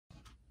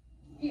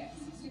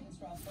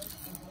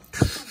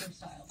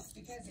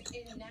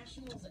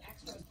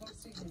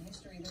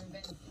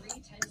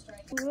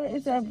What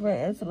is that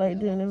brass light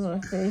doing in my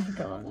face,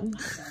 Dawn?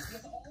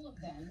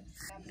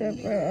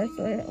 That brass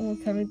light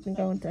almost had me think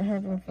I went to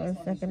heaven for a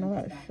second. I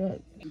got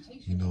shook.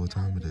 You know what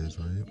time it is,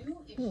 right?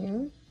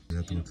 Mm-hmm. You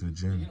have to go to the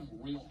gym.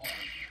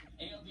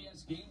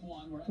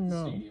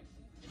 No.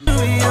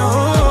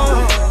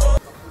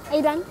 Are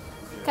you done?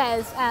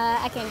 Because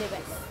I can't do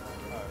this.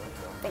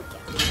 Thank you.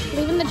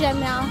 Leaving the gym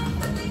now.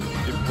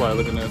 You're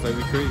probably looking at us like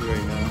we crazy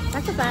right now.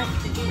 That's a fact.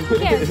 Who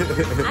cares?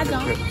 I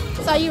don't.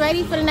 So are you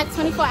ready for the next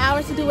 24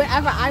 hours to do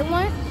whatever I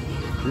want?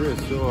 Yeah,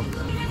 sure.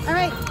 All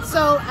right.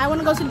 So I want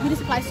to go to the beauty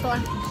supply store.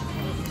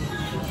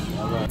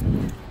 All right.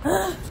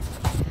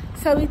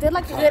 So we did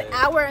like a good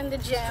hour in the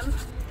gym.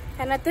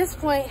 And at this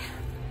point,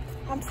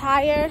 I'm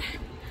tired.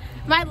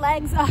 My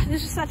legs,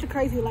 this is such a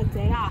crazy leg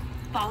day. Ah,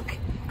 fuck.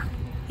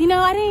 You know,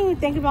 I didn't even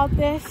think about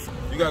this.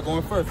 You got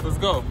going first. Let's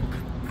go.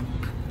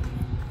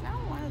 I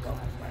don't want to go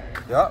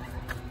first. Yup.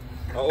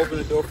 I'll open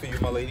the door for you,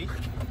 my lady.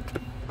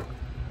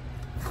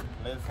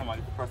 Let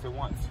somebody press it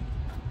once.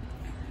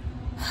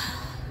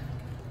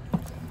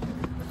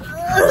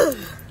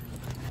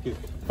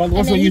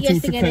 What's on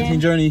YouTube for Prank on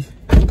Journey?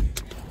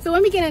 So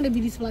when we get in the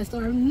beauty supply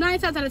store, 9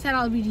 times out of 10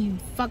 I'll be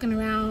fucking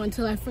around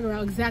until I figure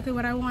out exactly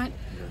what I want.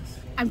 Yes.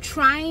 I'm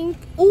trying.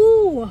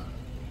 Ooh,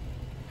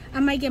 I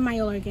might get my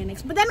own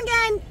organics, but then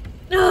again,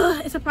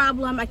 it's a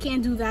problem. I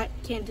can't do that.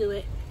 Can't do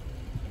it.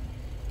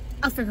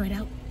 I'll figure it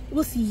out.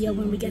 We'll see ya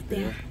when we get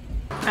there.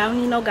 I don't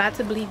need no God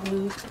to believe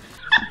you.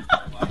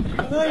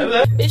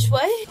 Bitch,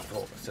 what?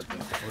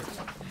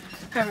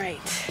 All right.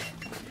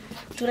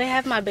 Do they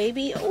have my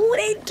baby? Oh,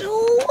 they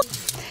do.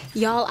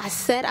 Y'all, I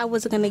said I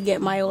wasn't gonna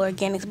get my own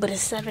organics, but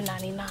it's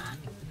 $7.99.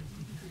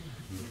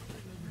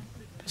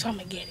 So I'm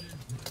gonna get it.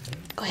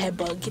 Go ahead,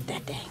 bug, get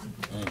that thing.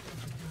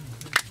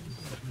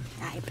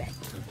 I bet.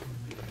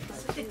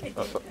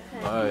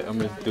 Alright, I'm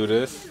gonna do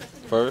this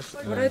first.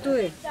 What are you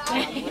doing?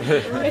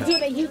 We're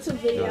doing a YouTube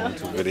video.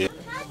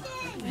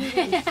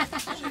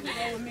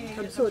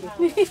 I'm sorry.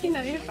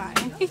 No, you're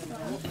fine.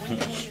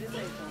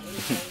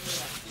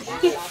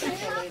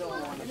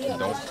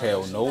 Don't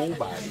tell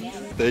nobody.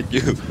 Thank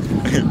you.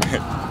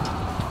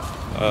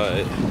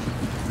 Alright.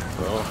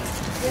 Well,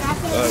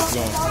 let's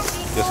go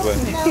this way.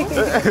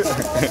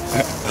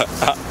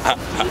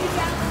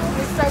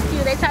 It's so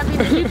cute. They taught me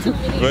the YouTube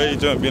video. Ready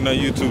to jump in a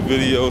YouTube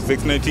video.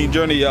 619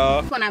 Journey,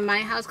 y'all. When I'm at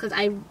my house, because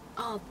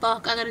oh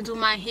fuck, I gotta do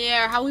my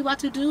hair. How we about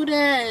to do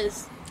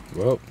this?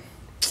 Well,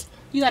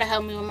 you gotta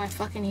help me with my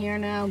fucking hair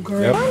now,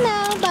 girl. Yep. Come on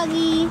now,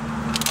 Buggy.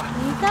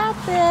 You got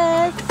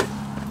this.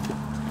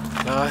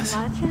 Guys,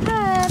 Watch your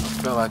head. I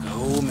felt like,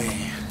 oh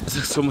man, this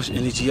took so much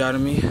energy out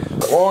of me.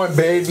 Come on,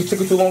 babe. You took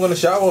too long in the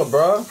shower,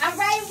 bro.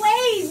 Alright,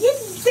 wait. You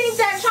think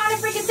that trying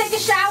to freaking take a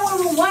shower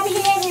with one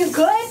hand is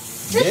good?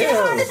 This shit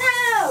hard as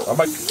hell.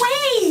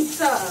 Wait.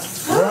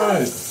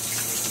 Right.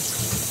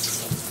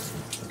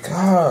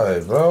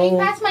 God, bro. Can you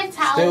pass my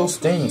towel, Still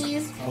stink.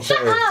 please? Okay.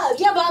 Shut up,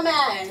 you bum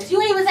ass.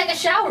 You ain't even take a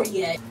shower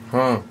yet.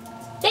 Huh.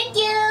 Thank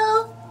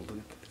you.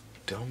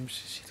 Dumb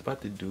shit she's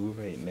about to do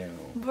right now.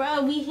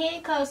 Bro, we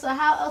handcuffed, so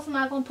how else am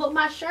I gonna put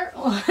my shirt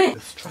on?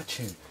 It's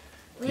stretching.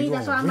 Wait,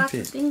 that's why I'm about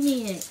to sting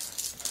it.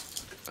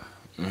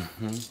 You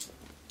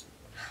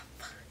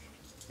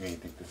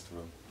ain't think this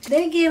through.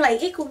 Then again,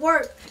 like, it could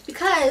work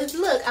because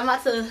look, I'm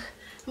about to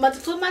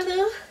put my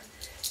little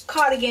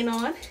cardigan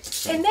on,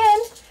 and then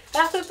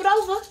I flip it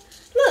over.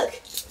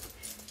 Look,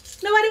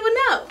 nobody would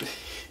know.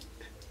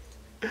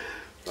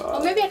 Or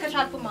maybe I could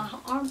try to put my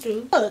arm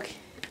through. Look, it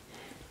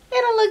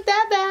don't look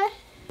that bad,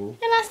 and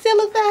I still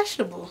look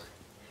fashionable.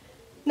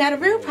 Now the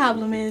real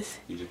problem is,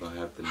 you just gonna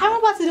have to how am I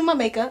about to do my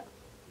makeup?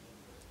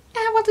 And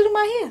how am I about to do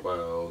my hair?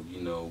 Well,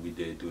 you know, we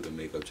did do the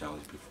makeup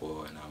challenge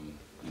before, and I'm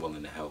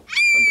willing to help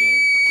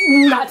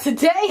again. Not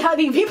today,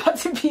 honey. We about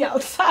to be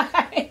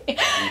outside.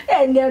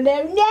 No.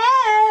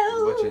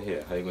 What about your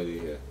hair? How you gonna do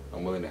your hair?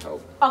 I'm willing to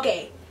help.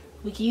 Okay,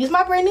 we can use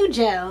my brand new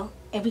gel,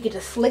 and we can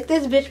just slick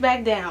this bitch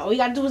back down. All you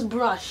gotta do is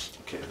brush.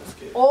 Okay, let's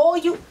get it.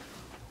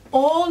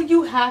 All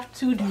you have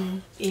to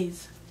do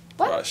is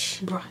what?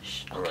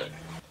 Brush. All right.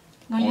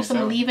 I'm gonna use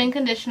some leave-in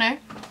conditioner,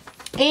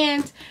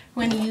 and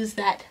we're gonna use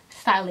that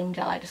styling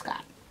gel I just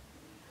got.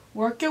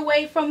 Work your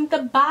way from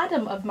the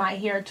bottom of my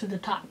hair to the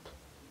top.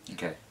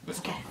 Okay, let's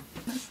go.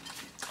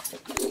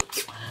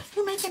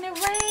 You're making it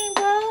rain,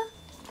 bro.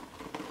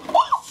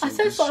 I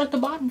said start at the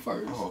bottom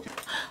first. Oh, okay.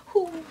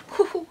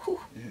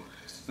 Yeah,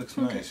 this looks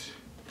nice.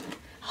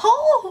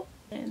 Oh!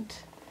 And,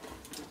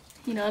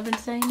 you know, I've been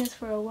saying this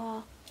for a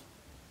while.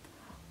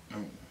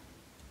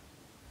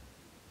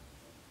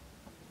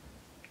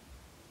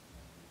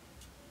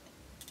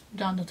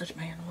 John, don't touch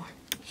my hair no more.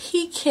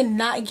 He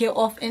cannot get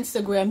off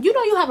Instagram. You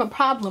know you have a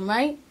problem,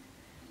 right?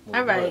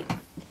 Well, alright.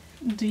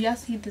 Do y'all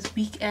see this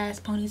weak ass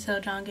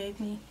ponytail John gave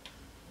me?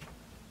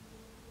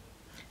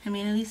 I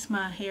mean, at least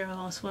my hair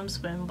on swim,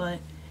 but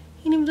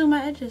he didn't even do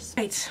my edges.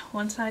 Right,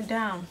 one side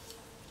down.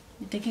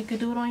 You think you could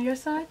do it on your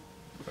side?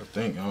 I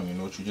think. I don't even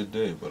know what you just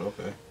did, but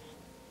okay.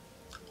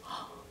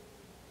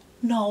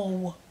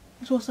 No.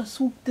 You're supposed to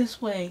swoop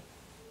this way.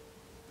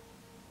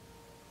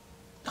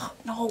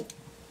 No.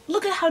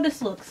 Look at how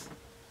this looks.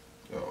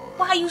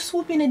 Why are you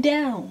swooping it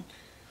down?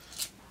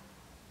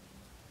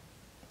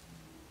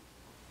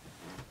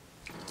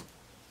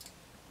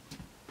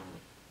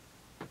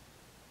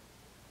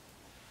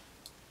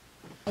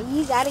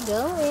 You gotta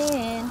go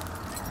in.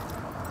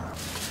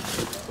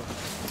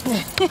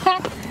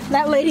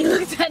 That lady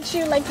looked at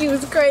you like you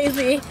was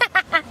crazy.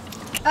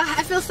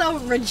 I feel so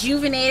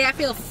rejuvenated. I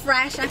feel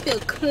fresh. I feel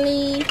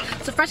clean.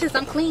 So fresh as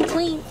I'm clean.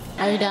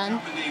 Are you done?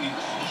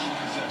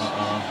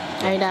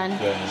 Are you done?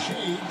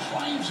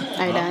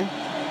 Are you done?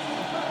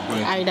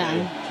 Are you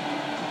done?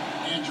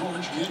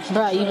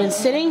 Bro, you've been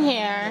sitting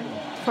here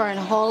for a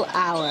whole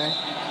hour.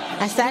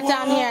 I sat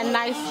down here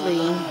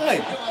nicely.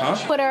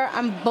 Twitter,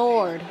 I'm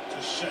bored.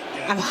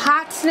 I'm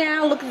hot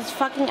now. Look at this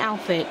fucking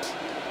outfit.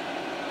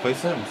 Play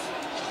Sims.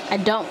 I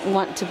don't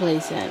want to play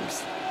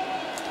Sims.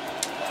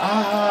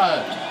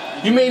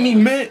 You made me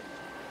mint.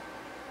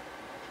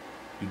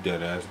 You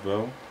dead ass,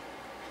 bro.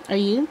 Are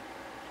you?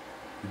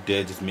 You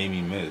dead just made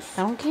me miss.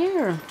 I don't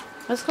care.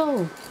 Let's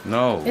go.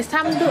 No. It's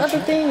time to do other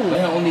things.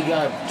 I only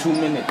got 2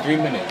 minutes, 3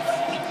 minutes.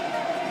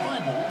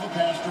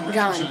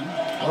 Gone.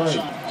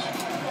 Alright.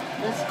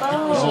 Let's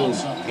go. No,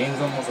 game's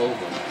almost over.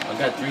 I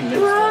got 3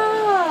 minutes.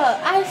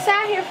 Bruh, I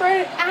sat here for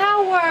an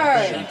hour.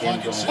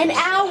 An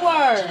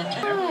hour.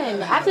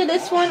 After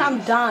this one,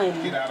 I'm done.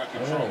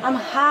 I'm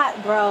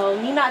hot, bro.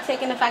 You're not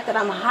taking the fact that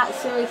I'm hot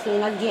seriously,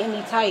 and that's getting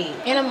me tight.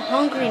 And I'm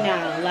hungry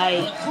now.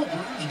 Like,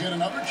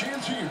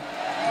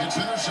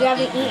 you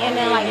haven't eaten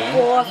in like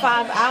 4 or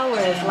 5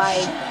 hours.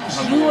 Like,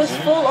 you was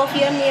full off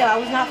your meal. I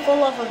was not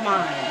full off of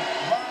mine.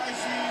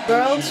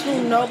 Girls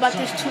who know about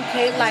this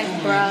 2K life,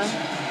 bruh.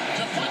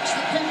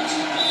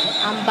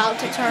 I'm about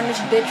to turn this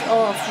bitch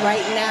off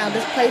right now.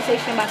 This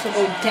PlayStation about to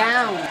go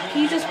down.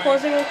 Can you just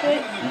pause it real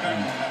quick?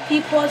 Can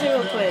you pause it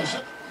real quick?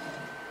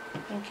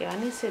 Thank you. I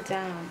need to sit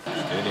down.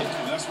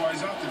 That's why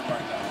he's out there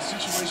right now. In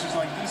situations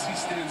like this, he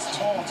stands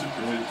tall to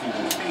prevent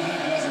people. He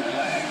doesn't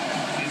lag.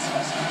 It's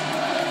hustle.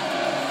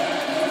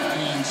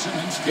 And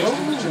Simmons gets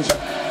the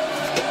Richardson.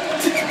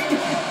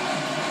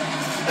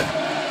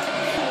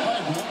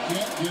 Bible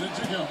can't get it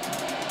to go.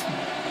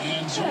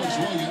 And George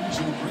Williams,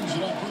 who brings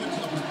it up with a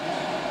clipper.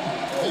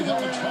 They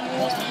got the truck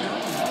plus the air,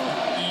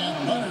 and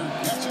Leonard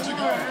gets it to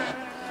go.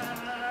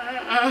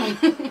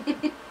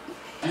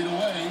 Get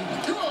away.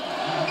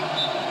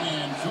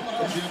 And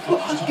Philadelphia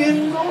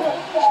comes on.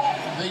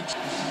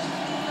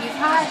 It's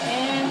hot,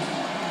 man.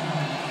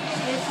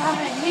 It's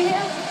hot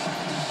here.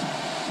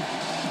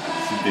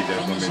 You think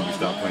that's gonna make me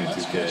stop playing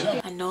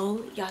 2K? I know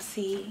y'all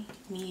see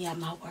me at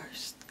my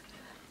worst.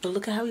 But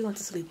look at how we went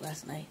to sleep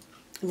last night.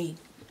 I mean,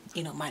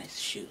 you know, minus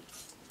the shoes.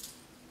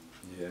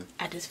 Yeah.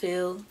 I just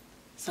feel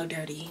so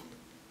dirty.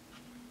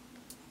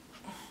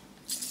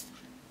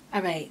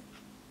 Alright.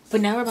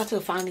 But now we're about to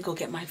finally go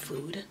get my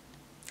food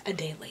a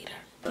day later.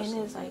 And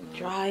it's like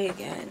dry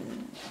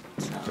again.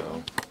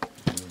 So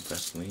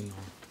Vaseline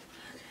on.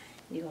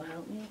 you gonna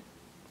help me?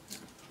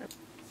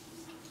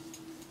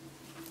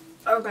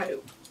 Alright.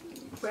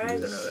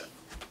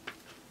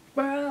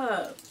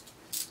 Bruh.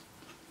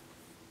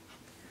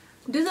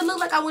 Does it look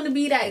like I want to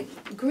be that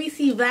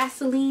greasy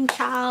Vaseline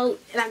child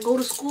and I go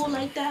to school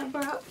like that,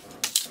 bro?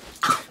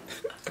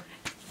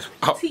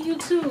 To you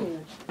too.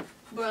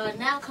 Bro,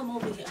 now come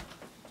over here.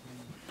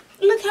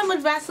 Look how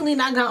much Vaseline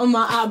I got on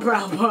my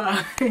eyebrow, bro.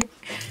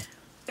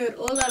 It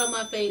all got on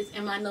my face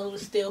and my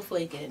nose is still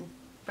flaking.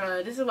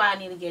 Bro, this is why I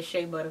need to get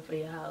shea butter for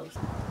your house.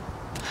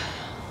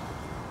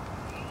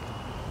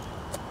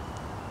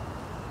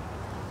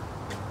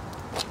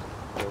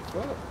 What's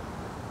up?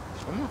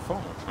 With my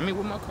phone. I mean,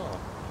 with my car.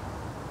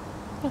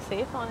 I see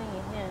your phone in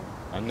your hand.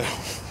 I know.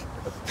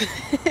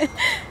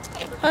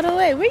 Hold on,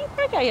 wait. Where you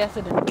parked at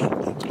yesterday?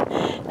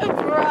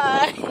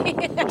 Bruh.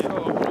 Yo,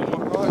 where my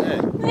car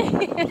at?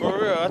 For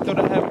real, I thought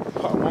I had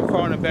my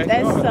car in the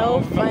backyard. That's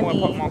so funny.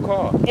 I parked my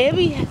car. It'd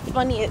be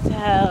funny as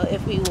hell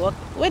if we walk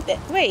with it.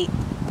 Wait,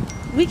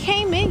 we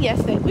came in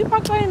yesterday. We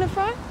parked right in the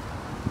front?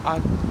 I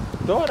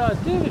thought I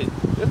did.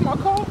 It's my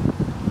car.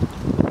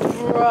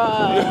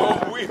 Bruh.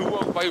 Yo, we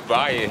walked right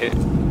by it.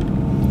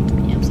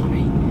 Yeah, I'm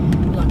sorry.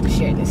 We'll have to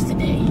share this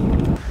today.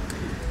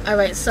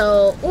 Alright,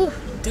 so, ooh,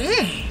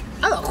 dang.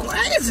 I look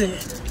crazy.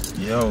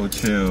 Yo,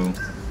 chill.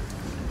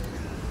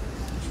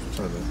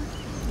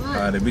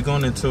 Alright, we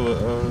going into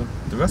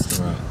the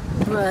restaurant.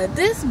 Bruh,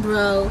 this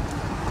boy.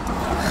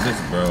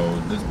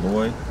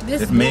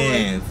 This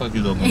man. Fuck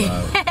you talking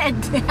about?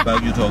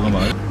 Fuck you talking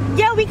about?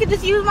 Yeah, we could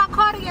just use my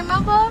car to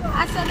remember?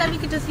 I said that we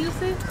could just use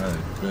it. Alright,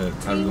 good.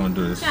 How we gonna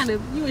do this?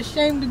 You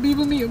ashamed to be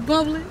with me in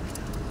public?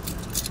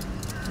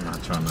 I'm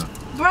not trying to.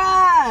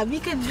 Bruh, we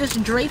could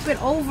just drape it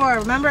over.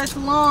 Remember, it's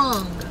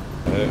long.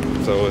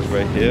 So it's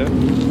right here.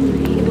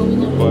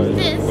 But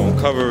we're gonna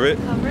cover it.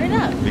 Cover it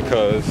up.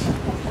 Because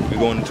we're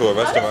going into a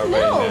restaurant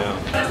right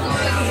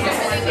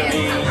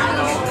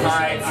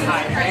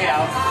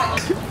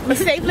now.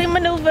 Safely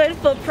maneuvered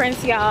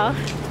footprints, y'all.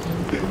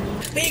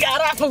 We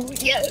got our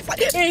food, yes.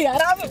 We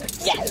got our food,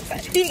 yes.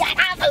 We got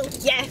our food,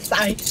 yes.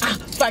 I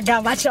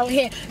forgot about your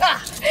hand.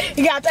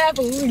 You got that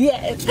food,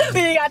 yes.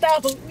 We got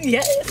that food,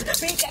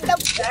 yes. We got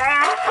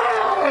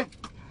that.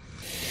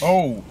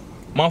 Oh,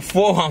 my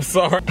fault. I'm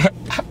sorry.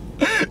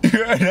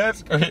 Yeah,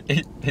 that's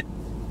great.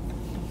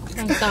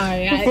 I'm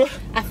sorry.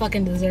 I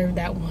fucking deserved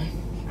that one.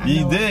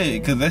 You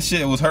did, because that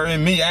shit was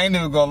hurting me. I ain't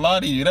even gonna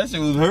lie to you. That shit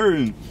was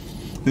hurting.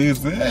 They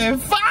said,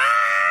 fuck!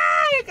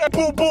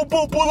 Pull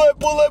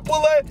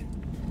it.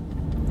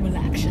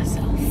 Relax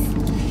yourself.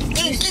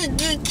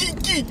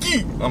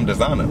 I'm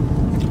designer.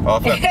 Yeah,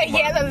 that's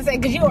what I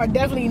said, because you are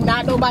definitely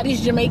not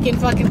nobody's Jamaican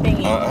fucking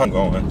thing. I'm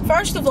going.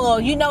 First of all,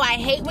 you know I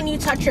hate when you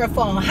touch your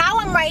phone. How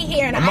I'm right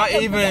here and I'm not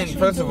even,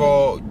 first of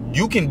all,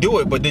 you can do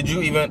it, but did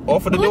you even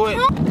offer to do it?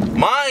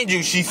 Mind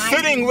you, she's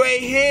sitting right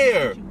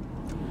here.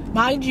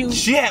 Mind you.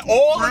 She had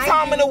all the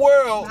time in the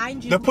world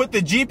to put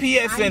the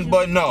GPS in,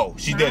 but no,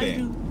 she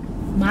didn't.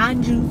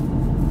 Mind you.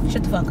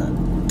 Shut the fuck up.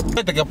 She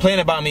had to complain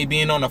about me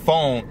being on the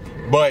phone,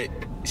 but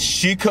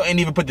she couldn't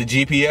even put the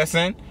GPS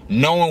in,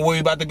 knowing where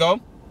you about to go.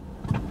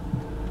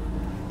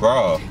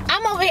 Bro.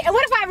 I'm over here.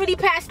 What if I really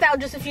passed out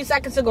just a few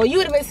seconds ago? You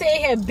would have been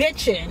sitting here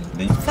bitching.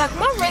 Fuck,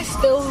 my wrist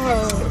still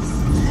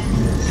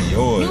hurts.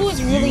 Yours. You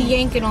was really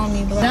yanking on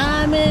me, bro.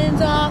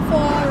 Diamonds are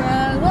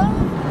forever.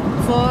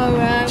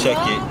 Check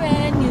it.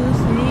 And you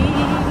see.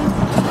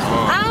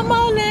 I'm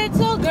a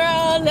little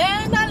girl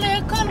in a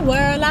little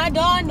world. I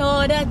don't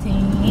know the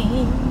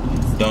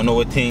thing. Don't know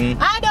a thing.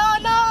 I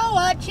don't know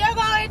what you're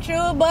going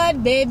through,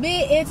 but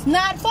baby, it's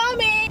not for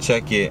me.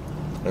 Check it.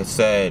 It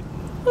said,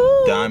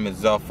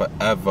 diamonds are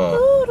forever.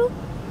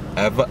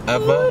 Ever.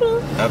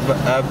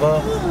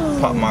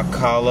 Pop my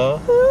collar.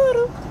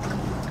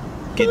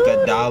 Get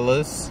the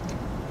dollars.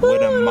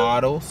 With the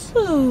models.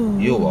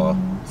 You are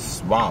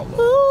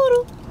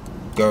swallow.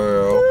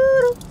 Girl.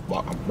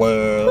 Walk the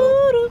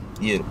world.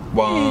 You're the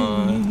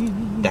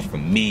one. That's for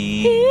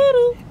me.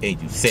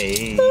 And you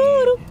say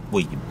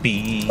where you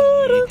be.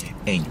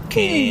 And you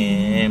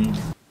can.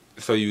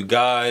 So you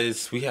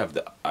guys, we have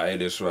the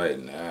itis right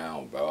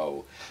now,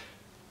 bro.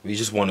 We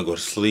just want to go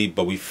to sleep,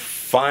 but we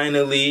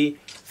finally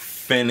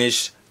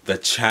finished the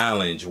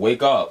challenge.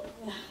 Wake up.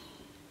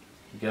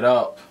 Get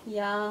up.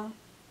 Yeah,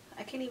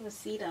 I can't even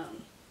see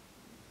them.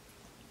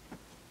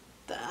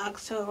 The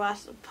oxtail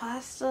roster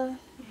pasta,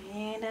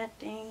 man, that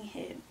thing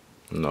hit.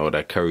 No,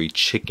 that curry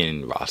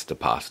chicken roster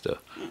pasta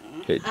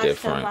hit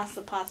different.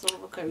 Roster pasta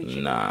over curry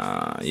chicken.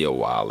 Nah, you're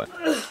wildin'.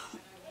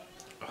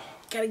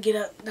 Gotta get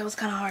up. That was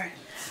kind of hard.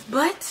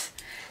 But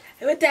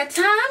with that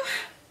time,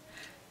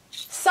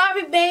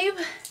 sorry, babe,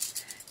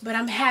 but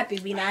I'm happy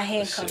we not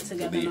handcuffed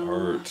together. Really no more.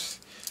 hurts.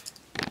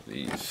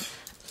 Please.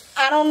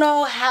 I don't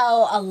know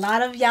how a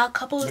lot of y'all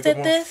couples Look did at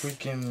my this.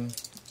 freaking...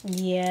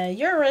 Yeah,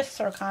 your wrists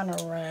are kind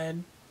of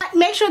red.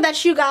 Make sure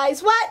that you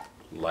guys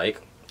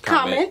like,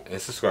 comment,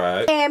 and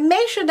subscribe. And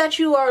make sure that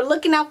you are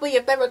looking out for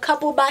your favorite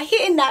couple by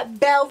hitting that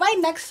bell right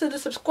next to the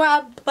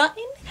subscribe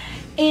button.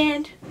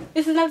 And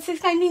this is another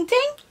 619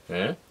 thing.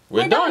 Yeah,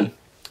 we're done.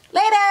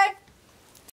 Later.